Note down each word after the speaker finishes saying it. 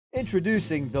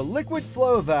Introducing the liquid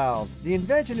flow valve. The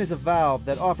invention is a valve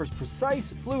that offers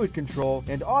precise fluid control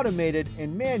and automated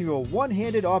and manual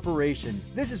one-handed operation.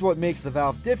 This is what makes the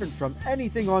valve different from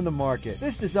anything on the market.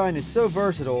 This design is so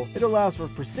versatile, it allows for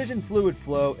precision fluid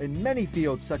flow in many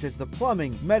fields such as the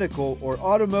plumbing, medical, or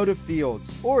automotive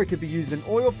fields. Or it could be used in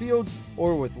oil fields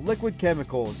or with liquid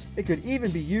chemicals. It could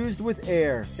even be used with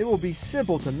air. It will be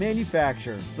simple to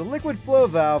manufacture. The liquid flow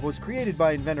valve was created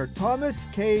by inventor Thomas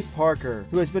K. Parker,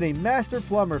 who has been a master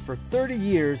plumber for 30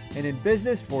 years and in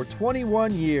business for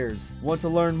 21 years. Want to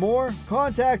learn more?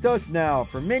 Contact us now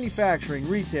for manufacturing,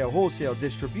 retail, wholesale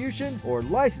distribution, or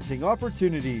licensing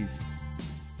opportunities.